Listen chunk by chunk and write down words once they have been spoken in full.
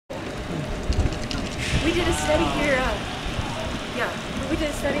we did a study here. We did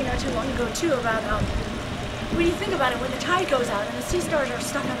a study not too long ago too about when you think about it, when the tide goes out and the sea stars are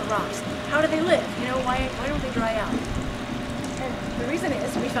stuck on the rocks, how do they live? You know, why don't they dry out? And the reason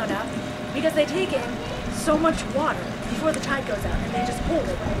is, we found out, because they take in so much water before the tide goes out, and they just hold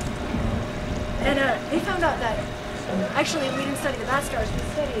it, right? And they found out that actually we didn't study the bat stars, we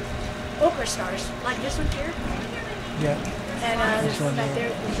studied ochre stars, like this one here. Yeah. And there's one back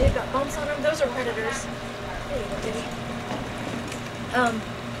there. They've got bumps on them. Those are predators. There you go, Diddy.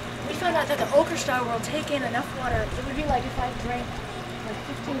 We found out that the ochre star will take in enough water. It would be like if I drank like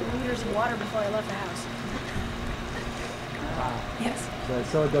 15 liters of water before I left the house. Wow. Yes. So I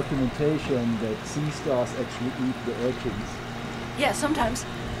saw documentation that sea stars actually eat the urchins. Yeah, sometimes.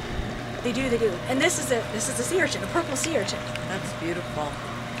 They do. And this is a sea urchin, a purple sea urchin. That's beautiful.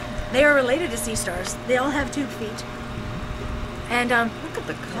 They are related to sea stars. They all have 2 feet. And Look at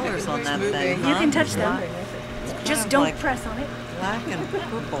the colors on that thing, huh? you can touch them. Just don't like press on it. Black and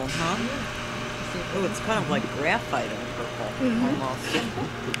purple, huh? Oh, it's kind of like graphite and purple, almost.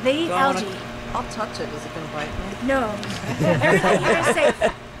 They eat Do I wanna- algae. I'll touch it. Is it going to bite me? No. Everything here is safe.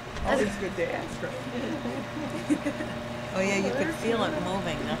 Always good to ask, right? Oh yeah, you could feel it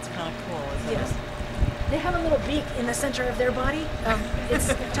moving. That's kind of cool, isn't Yes. it? They have a little beak in the center of their body.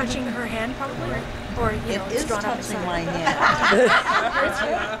 It's touching her hand probably, or you know, It it's is drawn up touching inside. my hand.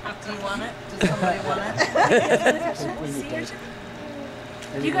 Do you want it? Does somebody want it? Sea urchin?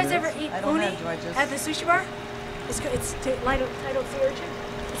 Do you guys ever eat I don't uni have, do I just- at the sushi bar? It's titled sea urchin.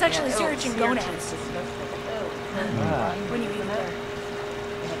 It's actually sea urchin gonads Ah. when you eat it there.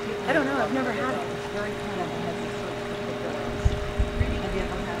 I don't know. I've never had it. Very kind of heavy fruit. Have you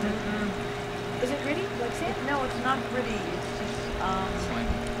ever had it? Is it gritty like sand? No, it's not gritty. It's just, yeah,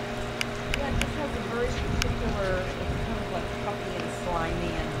 it just has a very particular, it's kind of like puffy and slimy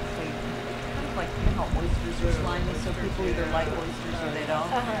and so kind of like, you know how oysters are slimy, so people either like oysters or they don't.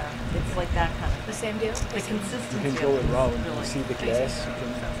 It's like that kind of The same deal. The You consistency can go of it is around, really you see the glass, you can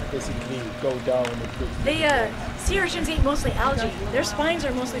basically go down and put. They sea urchins eat mostly algae. Their spines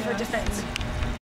are mostly for defense.